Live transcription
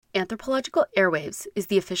Anthropological Airwaves is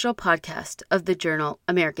the official podcast of the journal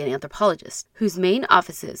American Anthropologist, whose main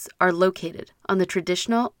offices are located on the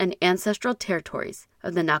traditional and ancestral territories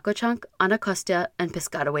of the Nacotchunk, Anacostia, and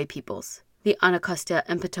Piscataway peoples. The Anacostia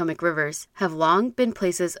and Potomac rivers have long been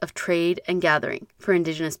places of trade and gathering for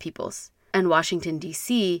Indigenous peoples, and Washington,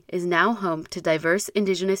 D.C. is now home to diverse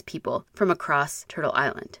Indigenous people from across Turtle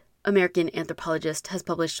Island. American Anthropologist has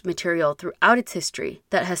published material throughout its history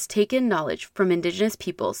that has taken knowledge from Indigenous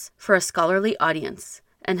peoples for a scholarly audience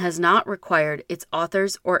and has not required its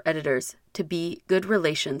authors or editors to be good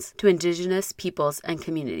relations to Indigenous peoples and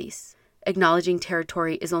communities. Acknowledging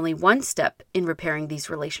territory is only one step in repairing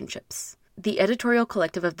these relationships. The editorial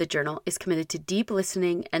collective of the journal is committed to deep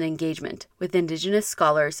listening and engagement with Indigenous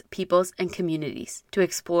scholars, peoples, and communities to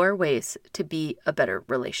explore ways to be a better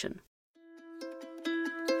relation.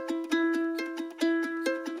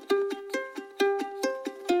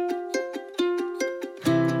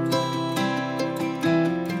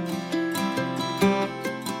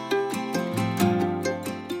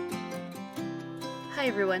 Hi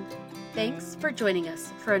everyone, thanks for joining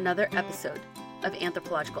us for another episode of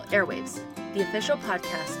Anthropological Airwaves, the official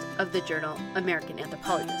podcast of the journal American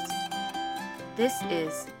Anthropologist. This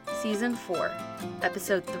is Season 4,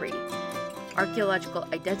 Episode 3, Archaeological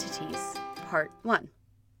Identities, Part 1.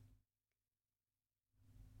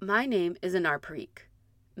 My name is Anar Parikh.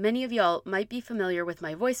 Many of y'all might be familiar with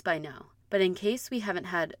my voice by now, but in case we haven't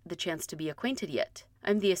had the chance to be acquainted yet,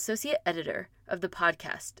 I'm the associate editor of the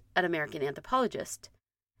podcast at American Anthropologist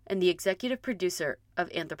and the executive producer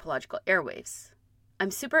of Anthropological Airwaves. I'm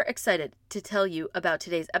super excited to tell you about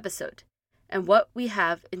today's episode and what we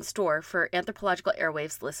have in store for Anthropological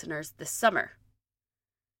Airwaves listeners this summer.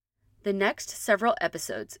 The next several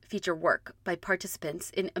episodes feature work by participants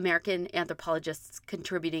in American Anthropologist's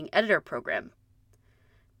Contributing Editor Program.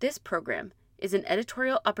 This program is an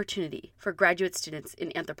editorial opportunity for graduate students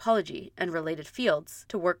in anthropology and related fields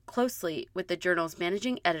to work closely with the journal's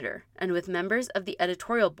managing editor and with members of the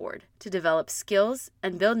editorial board to develop skills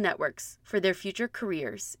and build networks for their future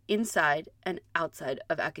careers inside and outside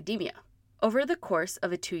of academia. Over the course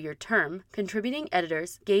of a 2-year term, contributing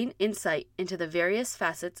editors gain insight into the various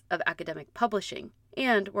facets of academic publishing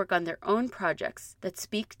and work on their own projects that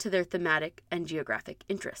speak to their thematic and geographic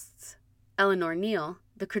interests. Eleanor Neal,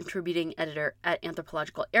 the contributing editor at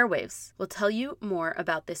Anthropological Airwaves, will tell you more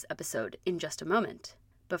about this episode in just a moment.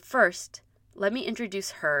 But first, let me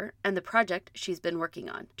introduce her and the project she's been working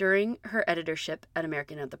on during her editorship at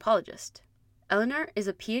American Anthropologist. Eleanor is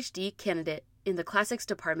a PhD candidate in the Classics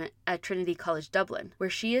Department at Trinity College Dublin, where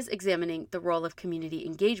she is examining the role of community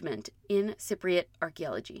engagement in Cypriot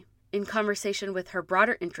archaeology. In conversation with her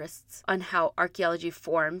broader interests on how archaeology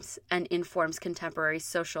forms and informs contemporary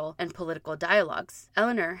social and political dialogues,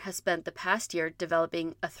 Eleanor has spent the past year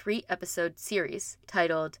developing a 3-episode series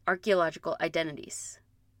titled Archaeological Identities.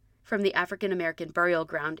 From the African American burial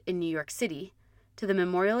ground in New York City, to the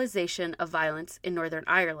memorialization of violence in Northern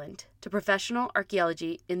Ireland, to professional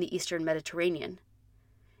archaeology in the Eastern Mediterranean.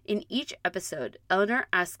 In each episode, Eleanor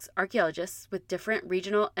asks archaeologists with different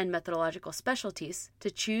regional and methodological specialties to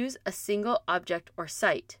choose a single object or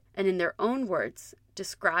site, and in their own words,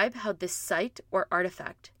 describe how this site or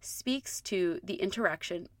artifact speaks to the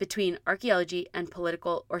interaction between archaeology and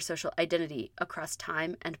political or social identity across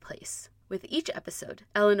time and place. With each episode,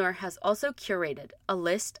 Eleanor has also curated a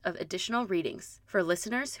list of additional readings for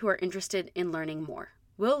listeners who are interested in learning more.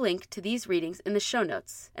 We'll link to these readings in the show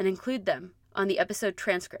notes and include them on the episode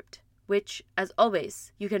transcript, which, as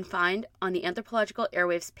always, you can find on the Anthropological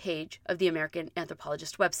Airwaves page of the American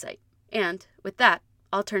Anthropologist website. And with that,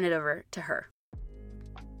 I'll turn it over to her.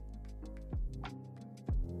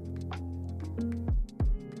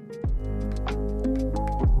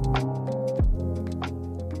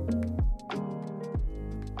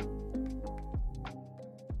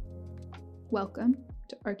 Welcome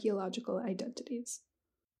to Archaeological Identities.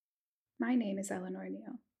 My name is Eleanor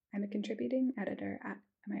Neal. I'm a contributing editor at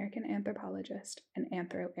American Anthropologist and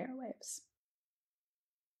Anthro Airwaves.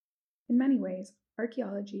 In many ways,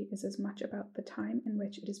 archaeology is as much about the time in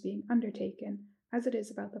which it is being undertaken as it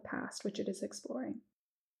is about the past which it is exploring.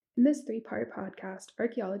 In this 3-part podcast,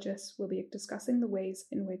 archaeologists will be discussing the ways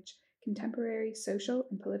in which contemporary social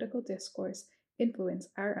and political discourse influence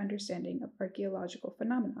our understanding of archaeological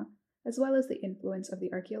phenomena, as well as the influence of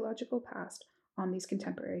the archaeological past on these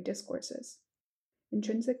contemporary discourses.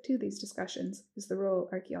 Intrinsic to these discussions is the role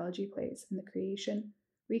archaeology plays in the creation,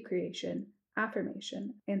 recreation,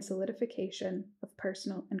 affirmation, and solidification of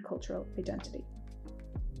personal and cultural identity.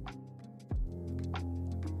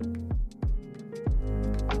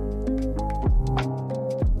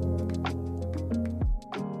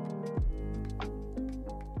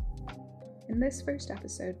 this first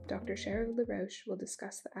episode, Dr. Cheryl LaRoche will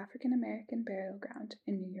discuss the African American Burial Ground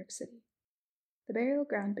in New York City. The burial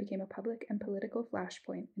ground became a public and political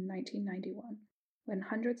flashpoint in 1991 when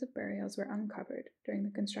hundreds of burials were uncovered during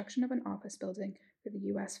the construction of an office building for the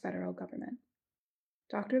U.S. federal government.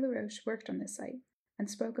 Dr. LaRoche worked on this site and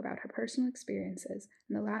spoke about her personal experiences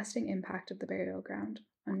and the lasting impact of the burial ground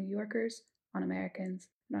on New Yorkers, on Americans,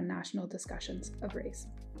 and on national discussions of race.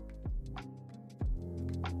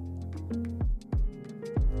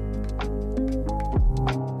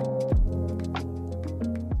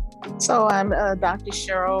 So I'm Dr.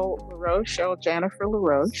 Cheryl LaRoche, or Jennifer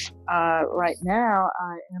LaRoche. Right now,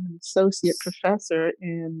 I am an associate professor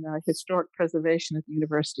in historic preservation at the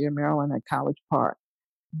University of Maryland at College Park.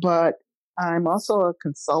 But I'm also a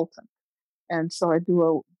consultant. And so I do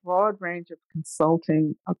a broad range of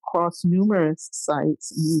consulting across numerous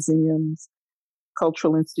sites, museums,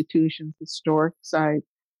 cultural institutions, historic sites.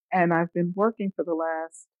 And I've been working for the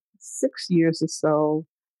last 6 years or so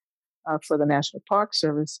for the National Park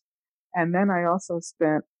Service. And then I also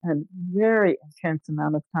spent a very intense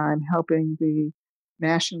amount of time helping the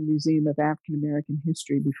National Museum of African American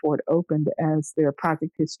History before it opened as their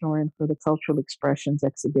project historian for the Cultural Expressions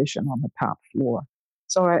exhibition on the top floor.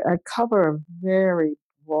 So I cover a very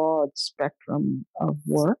broad spectrum of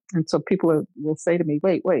work. And so people will say to me,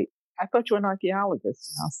 wait, I thought you were an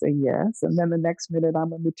archaeologist. And I'll say yes. And then the next minute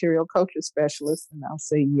I'm a material culture specialist and I'll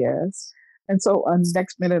say yes. And so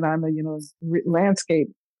next minute I'm a, landscape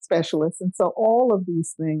specialist. And so all of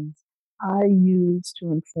these things I use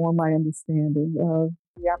to inform my understanding of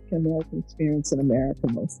the African American experience in America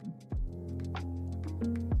mostly.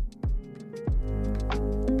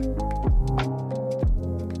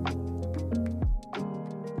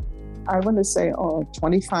 I want to say,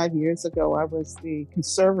 25 years ago, I was the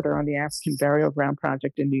conservator on the African Burial Ground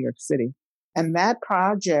project in New York City. And that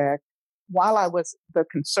project, while I was the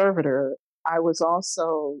conservator, I was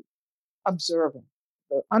also observing.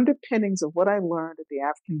 The underpinnings of what I learned at the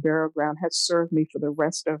African Burial Ground has served me for the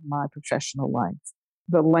rest of my professional life.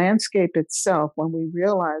 The landscape itself, when we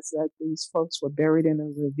realized that these folks were buried in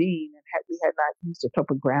a ravine and we had not used a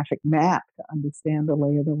topographic map to understand the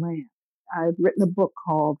lay of the land. I've written a book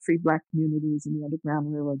called Free Black Communities in the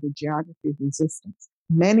Underground Railroad, The Geography of Resistance.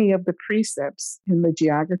 Many of the precepts in the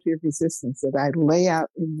Geography of Resistance that I lay out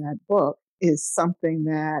in that book is something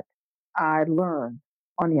that I learned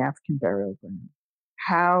on the African Burial Ground.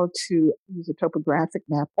 How to use a topographic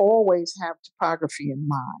map, always have topography in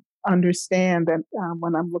mind. Understand that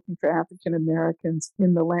when I'm looking for African Americans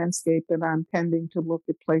in the landscape, that I'm tending to look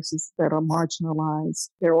at places that are marginalized.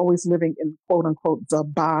 They're always living in quote unquote the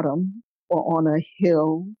bottom or on a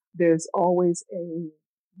hill. There's always a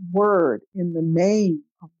word in the name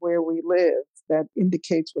of where we live that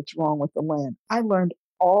indicates what's wrong with the land. I learned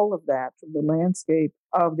all of that from the landscape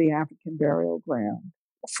of the African Burial Ground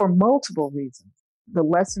for multiple reasons. The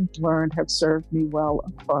lessons learned have served me well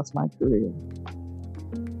across my career.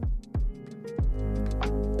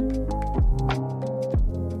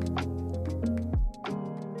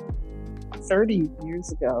 "30 years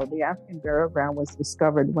ago, the African Burial Ground was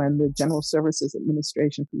discovered when the General Services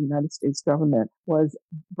Administration for the United States government was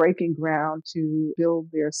breaking ground to build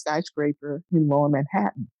their skyscraper in Lower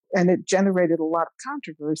Manhattan. And it generated a lot of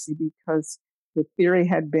controversy because the theory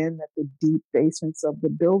had been that the deep basements of the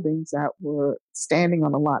buildings that were standing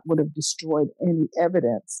on the lot would have destroyed any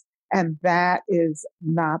evidence. And that is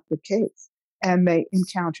not the case. And they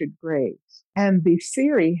encountered graves. And the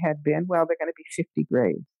theory had been, well, they're going to be 50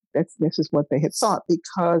 graves. This is what they had thought,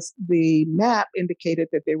 because the map indicated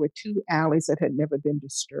that there were 2 alleys that had never been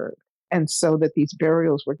disturbed. And so that these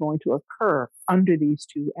burials were going to occur under these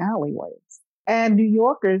 2 alleyways. And New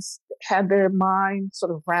Yorkers had their mind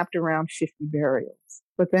sort of wrapped around 50 burials.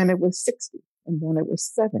 But then it was 60, and then it was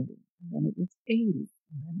 70, and then it was 80,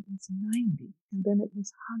 and then it was 90, and then it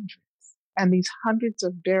was hundreds. And these hundreds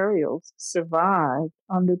of burials survived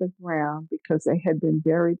under the ground because they had been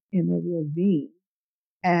buried in a ravine.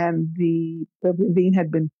 And the ravine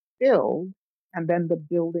had been filled, and then the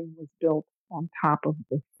building was built on top of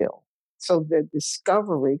the fill. So the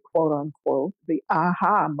discovery, quote unquote, the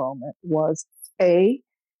aha moment was A,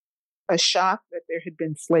 a shock that there had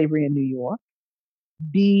been slavery in New York.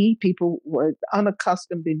 B, people were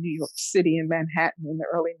unaccustomed in New York City and Manhattan in the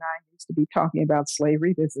early 90s to be talking about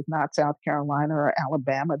slavery. This is not South Carolina or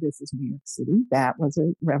Alabama. This is New York City. That was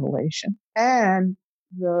a revelation. And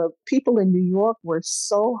the people in New York were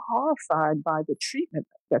so horrified by the treatment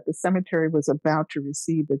that the cemetery was about to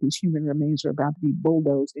receive, that these human remains were about to be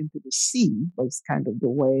bulldozed into the sea, was kind of the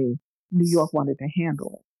way New York wanted to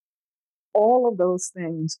handle it. all of those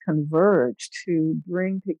things converge to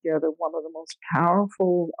bring together one of the most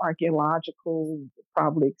powerful archaeological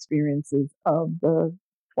probably experiences of the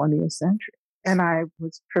 20th century. And I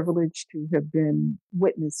was privileged to have been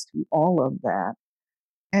witness to all of that.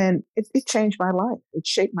 And it changed my life. It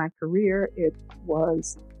shaped my career. It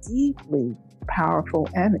was deeply powerful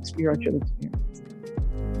and a spiritual experience.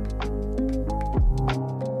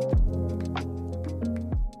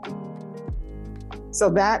 So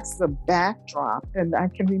that's the backdrop. And I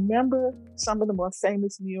can remember some of the more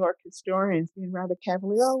famous New York historians being rather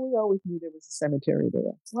cavalier. Oh, we always knew there was a cemetery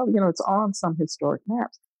there. Well, it's on some historic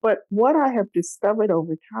maps. But what I have discovered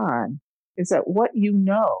over time is that what you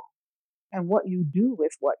know and what you do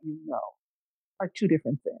with what you know are two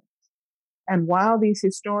different things. And while these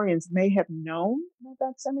historians may have known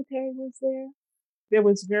that cemetery was there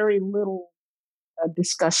was very little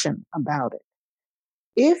discussion about it.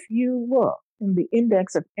 If you look in the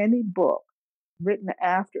index of any book written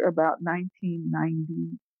after about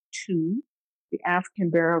 1992, the African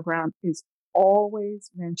burial ground is always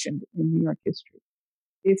mentioned in New York history.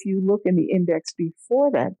 If you look in the index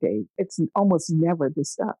before that date, it's almost never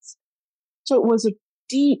discussed. So it was a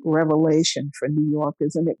deep revelation for New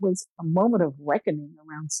Yorkers, and it was a moment of reckoning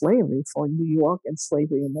around slavery for New York and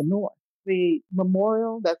slavery in the North. The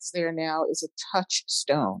memorial that's there now is a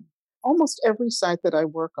touchstone. Almost every site that I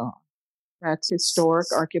work on, that's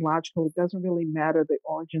historic, archaeological, it doesn't really matter the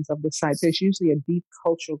origins of the site. There's usually a deep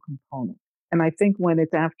cultural component. And I think when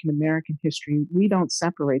it's African American history, we don't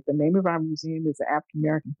separate. The name of our museum is African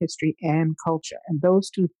American History and Culture. And those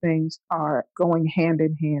two things are going hand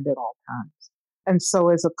in hand at all times. And so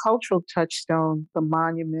as a cultural touchstone, the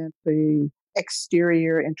monument, the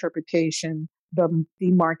exterior interpretation, the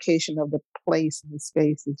demarcation of the place and the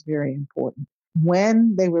space is very important.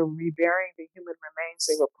 When they were reburying the human remains,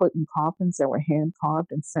 they were put in coffins that were hand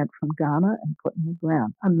carved and sent from Ghana and put in the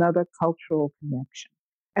ground. Another cultural connection.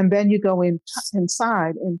 And then you go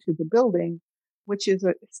inside into the building, which is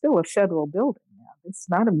still a federal building now. It's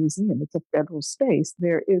not a museum, it's a federal space.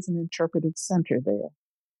 There is an interpretive center there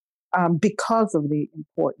because of the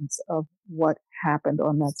importance of what happened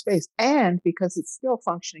on that space. And because it's still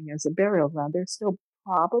functioning as a burial ground, there's still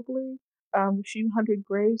probably a few hundred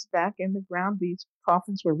graves back in the ground. These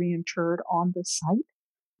coffins were reinterred on the site.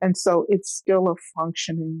 And so it's still a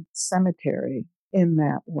functioning cemetery in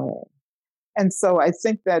that way. And so I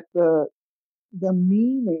think that the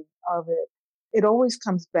meaning of it always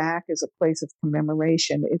comes back as a place of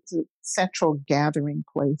commemoration. It's a central gathering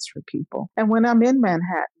place for people. And when I'm in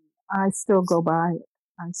Manhattan, I still go by it.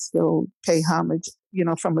 I still pay homage.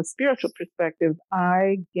 From a spiritual perspective,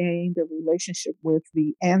 I gained a relationship with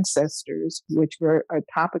the ancestors, which were a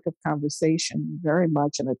topic of conversation very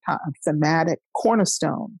much and a thematic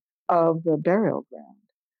cornerstone of the burial ground.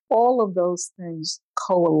 All of those things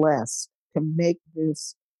coalesce to make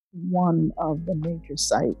this one of the major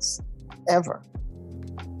sites ever.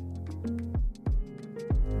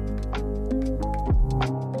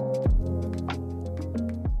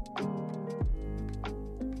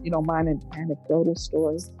 Mine an anecdotal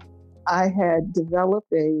story. I had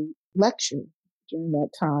developed a lecture during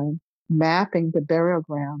that time mapping the burial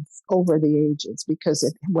grounds over the ages because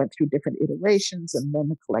it went through different iterations, and then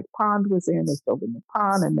the Collect Pond was in, they filled in the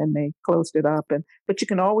pond, and then they closed it up. But you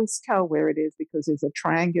can always tell where it is because there's a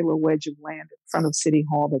triangular wedge of land in front of City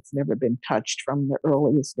Hall that's never been touched from the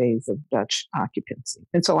earliest days of Dutch occupancy.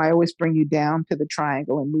 And so I always bring you down to the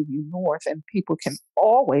triangle and move you north, and people can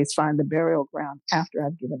always find the burial ground after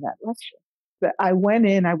I've given that lecture. But I went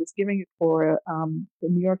in, I was giving it for the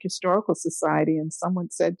New York Historical Society, and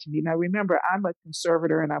someone said to me, now remember, I'm a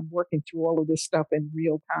conservator and I'm working through all of this stuff in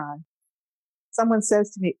real time. Someone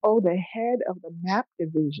says to me, oh, the head of the map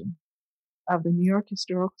division of the New York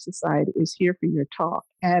Historical Society is here for your talk.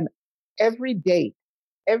 And every date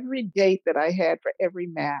that I had for every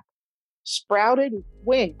map sprouted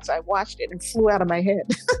wings. I watched it and flew out of my head.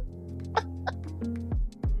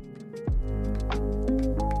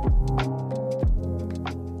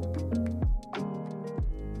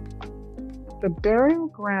 The burial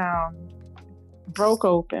ground broke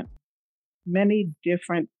open many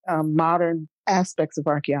different modern aspects of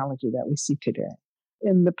archaeology that we see today.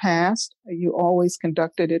 In the past, you always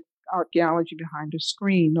conducted archaeology behind a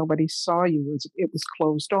screen. Nobody saw you. It was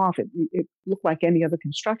closed off. It looked like any other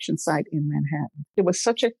construction site in Manhattan. There was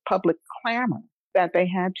such a public clamor that they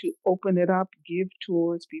had to open it up, give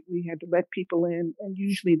tours. We had to let people in. And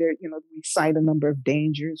usually we cite a number of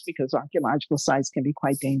dangers because archaeological sites can be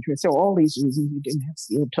quite dangerous. There were all these reasons you didn't have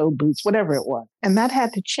steel-toed boots, whatever it was. And that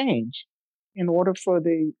had to change in order for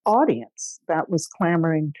the audience that was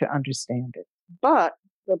clamoring to understand it. But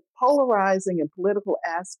the polarizing and political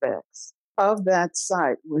aspects of that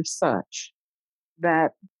site were such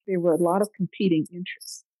that there were a lot of competing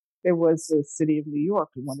interests. There was the city of New York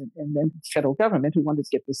who wanted, and then the federal government who wanted to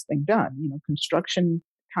get this thing done. Construction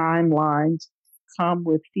timelines come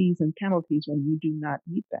with fees and penalties when you do not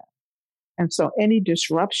meet them. And so any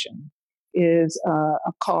disruption is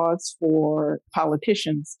a cause for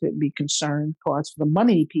politicians to be concerned, cause for the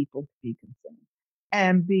money people to be concerned.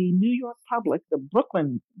 And the New York public, the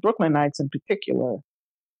Brooklynites in particular,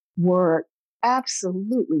 were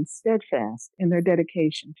absolutely steadfast in their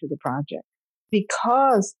dedication to the project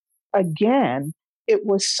because, again, it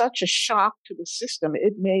was such a shock to the system.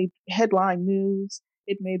 It made headline news.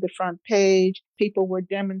 It made the front page. People were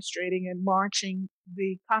demonstrating and marching.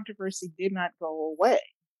 The controversy did not go away.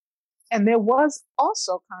 And there was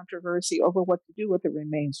also controversy over what to do with the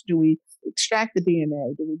remains. Do we extract the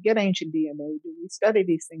DNA? Do we get ancient DNA? Do we study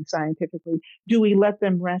these things scientifically? Do we let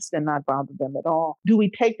them rest and not bother them at all? Do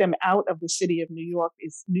we take them out of the city of New York?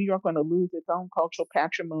 Is New York going to lose its own cultural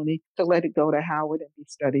patrimony to let it go to Howard and be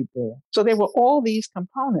studied there? So there were all these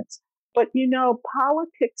components. But,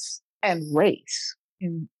 politics and race,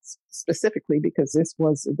 specifically because this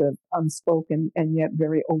was the unspoken and yet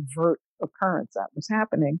very overt occurrence that was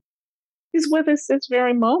happening, is with us this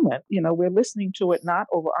very moment. We're listening to it not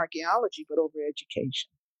over archaeology, but over education.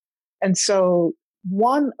 And so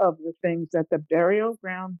one of the things that the burial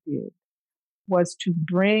ground did was to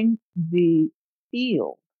bring the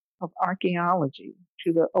field of archaeology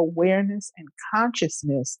to the awareness and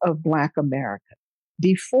consciousness of Black America.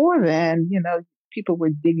 Before then, people were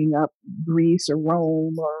digging up Greece or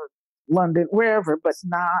Rome or London, wherever, but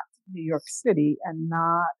not New York City and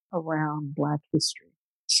not around Black history.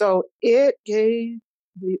 So it gave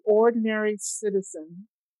the ordinary citizen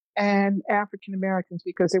and African Americans,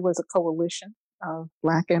 because there was a coalition of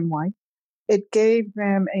Black and white, it gave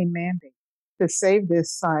them a mandate to save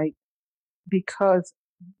this site because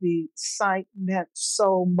the site meant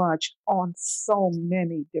so much on so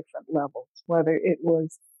many different levels, whether it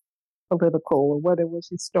was political or whether it was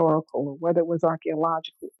historical or whether it was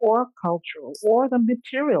archaeological or cultural or the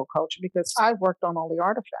material culture, because I worked on all the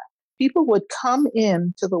artifacts. People would come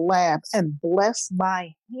into the lab and bless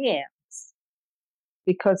my hands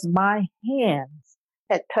because my hands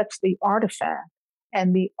had touched the artifact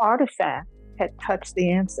and the artifact had touched the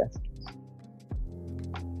ancestors.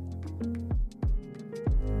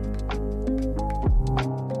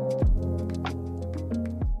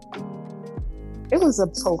 It was a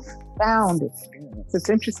profound experience. It's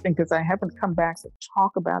interesting because I haven't come back to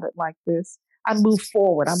talk about it like this. I move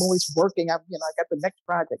forward. I'm always working. I got the next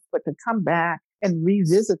project, but to come back and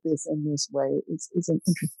revisit this in this way is an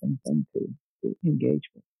interesting thing to engage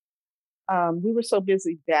with. We were so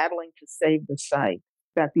busy battling to save the site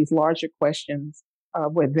that these larger questions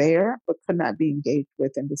were there, but could not be engaged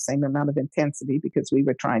with in the same amount of intensity because we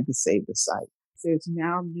were trying to save the site. There's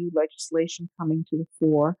now new legislation coming to the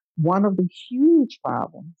fore. One of the huge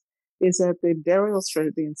problems is that the burials for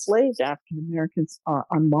the enslaved African Americans are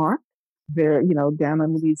unmarked. They're, down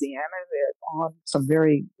in Louisiana, they're on some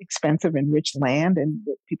very expensive and rich land, and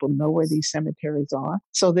people know where these cemeteries are.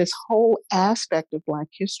 So this whole aspect of Black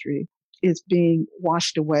history is being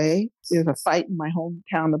washed away. There's a fight in my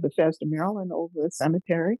hometown of Bethesda, Maryland, over a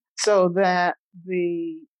cemetery, so that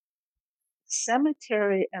the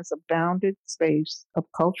cemetery as a bounded space of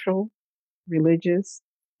cultural, religious,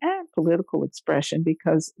 and political expression,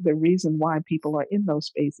 because the reason why people are in those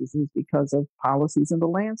spaces is because of policies in the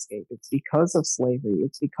landscape. It's because of slavery.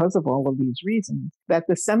 It's because of all of these reasons that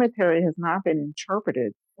the cemetery has not been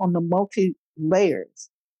interpreted on the multi-layers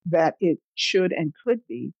that it should and could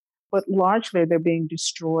be, but largely they're being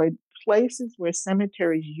destroyed. Places where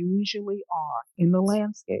cemeteries usually are in the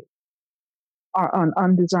landscape are on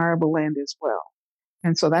undesirable land as well.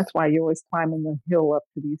 And so that's why you're always climbing a hill up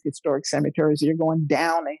to these historic cemeteries. You're going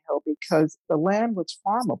down a hill because the land was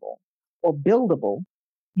farmable or buildable.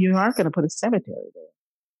 You aren't going to put a cemetery there.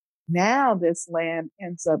 Now this land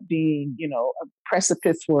ends up being, a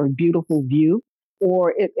precipice for a beautiful view,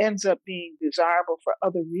 or it ends up being desirable for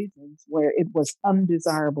other reasons where it was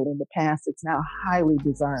undesirable in the past. It's now highly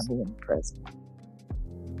desirable in the present.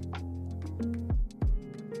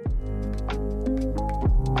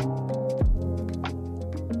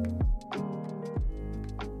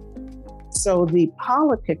 So the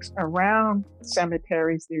politics around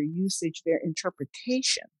cemeteries, their usage, their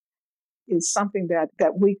interpretation is something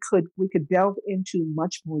that we could delve into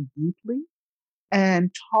much more deeply and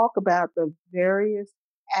talk about the various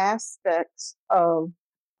aspects of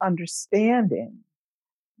understanding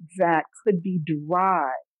that could be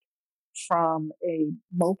derived from a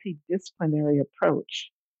multidisciplinary approach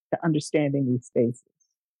to understanding these spaces.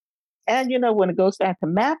 And, when it goes back to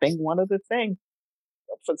mapping, one of the things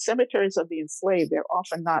for cemeteries of the enslaved, they're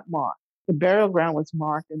often not marked. The burial ground was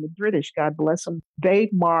marked, and the British, God bless them, they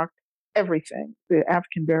marked everything. The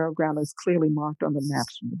African burial ground is clearly marked on the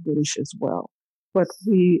maps from the British as well. But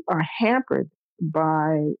we are hampered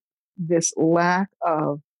by this lack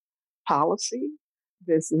of policy,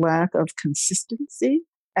 this lack of consistency.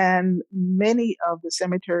 And many of the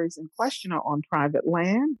cemeteries in question are on private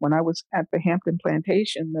land. When I was at the Hampton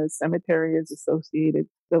Plantation, the cemetery is associated,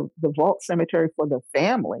 the vault cemetery for the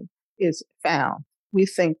family is found. We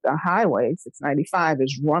think the highway, 695,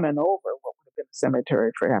 is running over what would have been a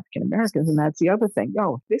cemetery for African Americans. And that's the other thing.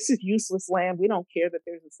 This is useless land. We don't care that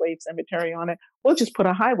there's a slave cemetery on it. We'll just put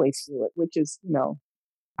a highway through it, which is,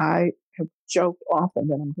 I have joked often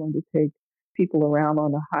that I'm going to take people around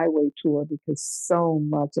on a highway tour because so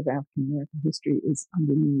much of African American history is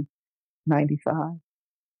underneath 95.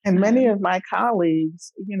 And many of my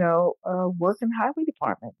colleagues, work in highway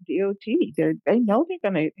department, DOT. They know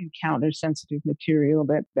they're going to encounter sensitive material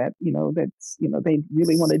that they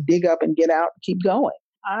really want to dig up and get out and keep going.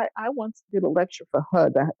 I once did a lecture for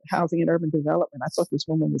HUD, the Housing and Urban Development. I thought this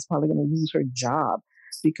woman was probably going to lose her job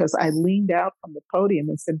because I leaned out from the podium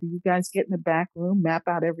and said, do you guys get in the back room, map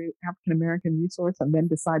out every African American resource, and then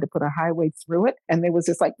decide to put a highway through it? And there was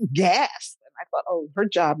this gasp. And I thought, oh, her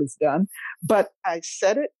job is done. But I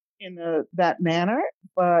said it in that manner,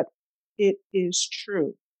 but it is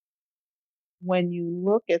true. When you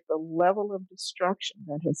look at the level of destruction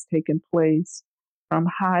that has taken place from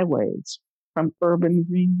highways, from urban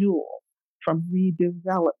renewal, from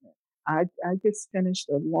redevelopment. I just finished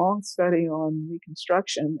a long study on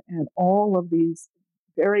Reconstruction, and all of these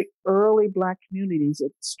very early Black communities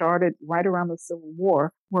that started right around the Civil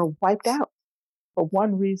War were wiped out for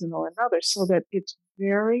one reason or another, so that it's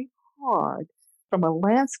very hard from a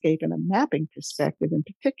landscape and a mapping perspective in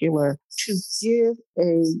particular to give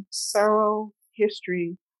a thorough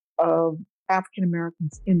history of African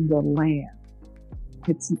Americans in the land.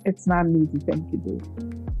 It's not an easy thing to do.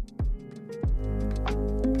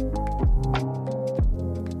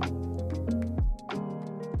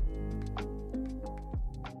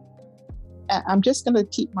 I'm just going to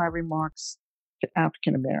keep my remarks to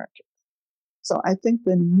African Americans. So I think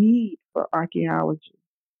the need for archaeology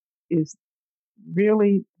is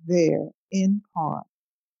really there in part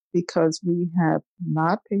because we have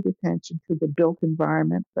not paid attention to the built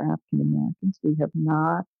environment for African Americans. We have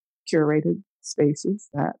not curated spaces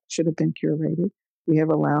that should have been curated. We have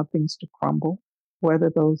allowed things to crumble,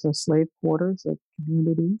 whether those are slave quarters or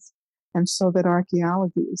communities. And so that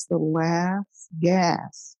archaeology is the last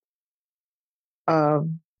gasp of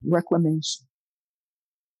reclamation.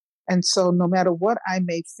 And so no matter what I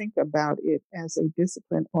may think about it as a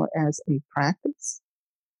discipline or as a practice,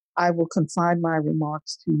 I will confine my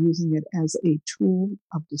remarks to using it as a tool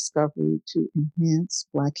of discovery to enhance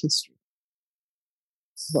Black history.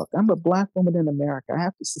 Look, I'm a Black woman in America. I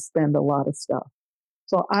have to suspend a lot of stuff.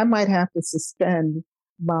 So I might have to suspend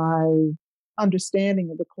my understanding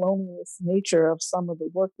of the colonialist nature of some of the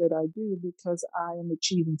work that I do because I am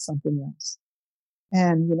achieving something else.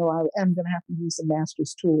 And, I am going to have to use the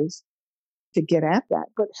master's tools to get at that.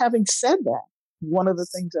 But having said that, one of the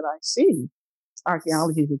things that I see,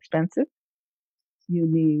 archaeology is expensive. You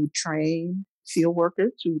need trained field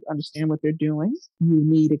workers who understand what they're doing. You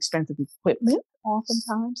need expensive equipment.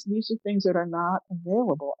 Oftentimes, these are things that are not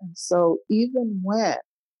available. And so even when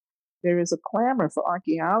there is a clamor for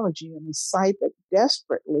archaeology on a site that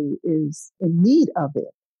desperately is in need of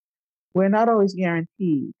it, we're not always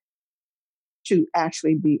guaranteed to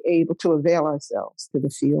actually be able to avail ourselves to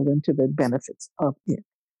the field and to the benefits of it.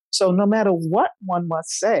 So no matter what one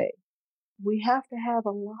must say, we have to have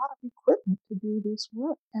a lot of equipment to do this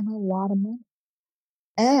work and a lot of money.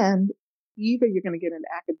 And either you're going to get an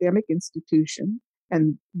academic institution,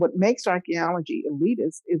 and what makes archaeology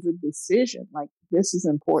elitist is a decision like, this is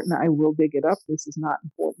important, I will dig it up. This is not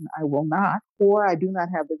important, I will not. Or I do not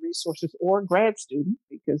have the resources, or grad student,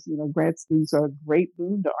 because, grad students are a great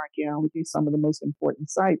boon to archaeology. Some of the most important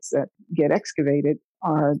sites that get excavated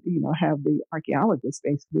are, have the archaeologist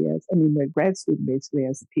basically the grad student basically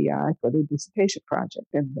as the PI for the dissertation project.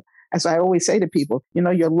 And as I always say to people,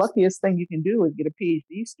 your luckiest thing you can do is get a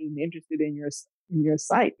PhD student interested in your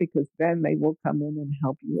site, because then they will come in and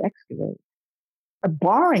help you excavate.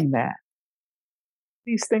 Barring that,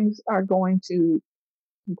 these things are going to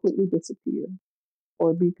completely disappear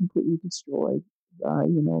or be completely destroyed.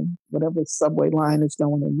 Whatever subway line is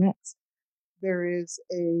going in next. There is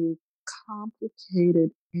a complicated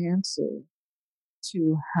answer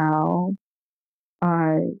to how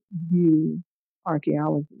I view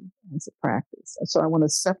archaeology as a practice. So I want to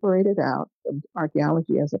separate it out from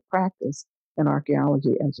archaeology as a practice and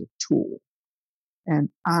archaeology as a tool. And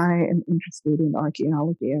I am interested in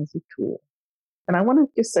archaeology as a tool. And I want to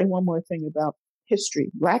just say one more thing about history,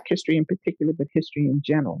 Black history in particular, but history in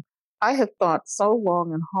general. I have thought so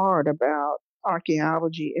long and hard about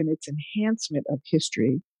archaeology and its enhancement of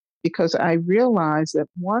history because I realize that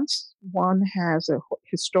once one has a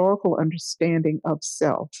historical understanding of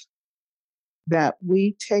self, that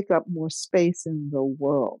we take up more space in the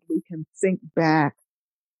world. We can think back,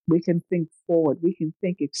 we can think forward, we can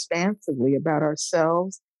think expansively about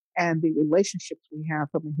ourselves and the relationships we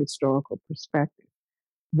have from a historical perspective.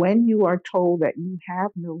 When you are told that you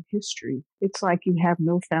have no history, it's like you have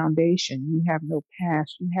no foundation, you have no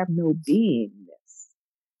past, you have no beingness.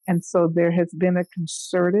 And so there has been a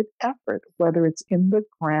concerted effort, whether it's in the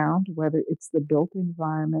ground, whether it's the built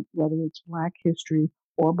environment, whether it's Black history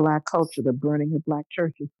or Black culture, the burning of Black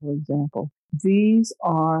churches, for example. These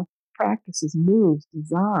are practices, moves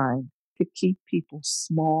designed to keep people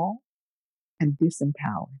small and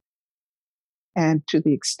disempowered. And to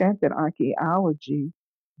the extent that archaeology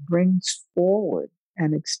brings forward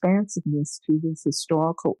an expansiveness to this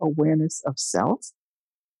historical awareness of self,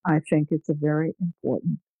 I think it's a very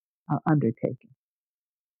important undertaking.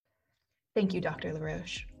 Thank you, Dr.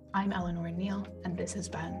 LaRoche. I'm Eleanor Neal, and this has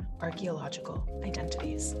been Archaeological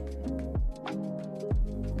Identities.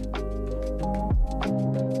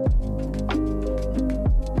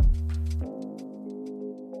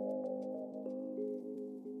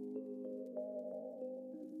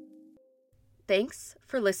 Thanks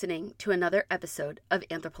for listening to another episode of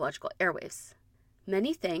Anthropological Airwaves.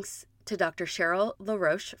 Many thanks to Dr. Cheryl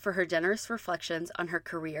LaRoche for her generous reflections on her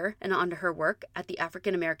career and on her work at the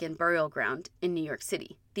African American Burial Ground in New York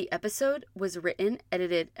City. The episode was written,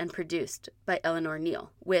 edited, and produced by Eleanor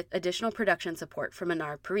Neal, with additional production support from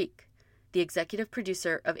Anar Parikh, the executive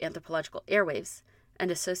producer of Anthropological Airwaves and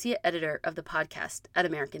associate editor of the podcast at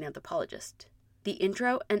American Anthropologist. The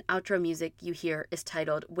intro and outro music you hear is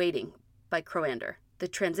titled Waiting by Croander. The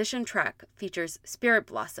transition track features Spirit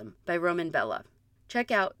Blossom by Roman Bella. Check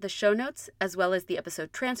out the show notes as well as the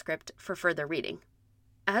episode transcript for further reading.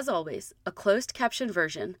 As always, a closed caption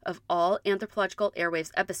version of all Anthropological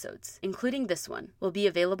Airwaves episodes, including this one, will be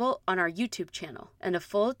available on our YouTube channel, and a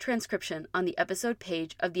full transcription on the episode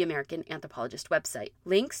page of the American Anthropologist website.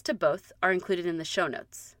 Links to both are included in the show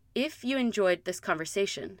notes. If you enjoyed this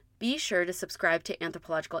conversation, be sure to subscribe to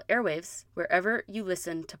Anthropological Airwaves wherever you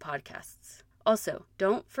listen to podcasts. Also,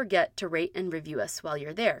 don't forget to rate and review us while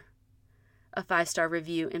you're there. A 5-star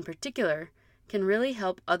review in particular can really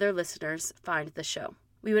help other listeners find the show.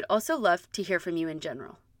 We would also love to hear from you in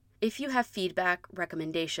general. If you have feedback,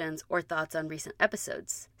 recommendations, or thoughts on recent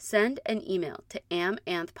episodes, send an email to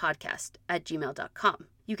amanthpodcast@gmail.com.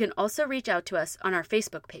 You can also reach out to us on our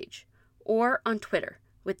Facebook page or on Twitter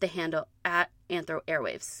with the handle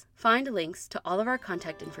 @AnthroAirwaves. Find links to all of our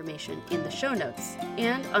contact information in the show notes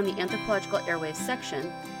and on the Anthropological Airwaves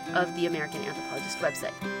section of the American Anthropologist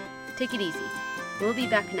website. Take it easy. We'll be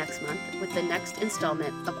back next month with the next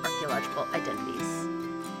installment of Archaeological Identities.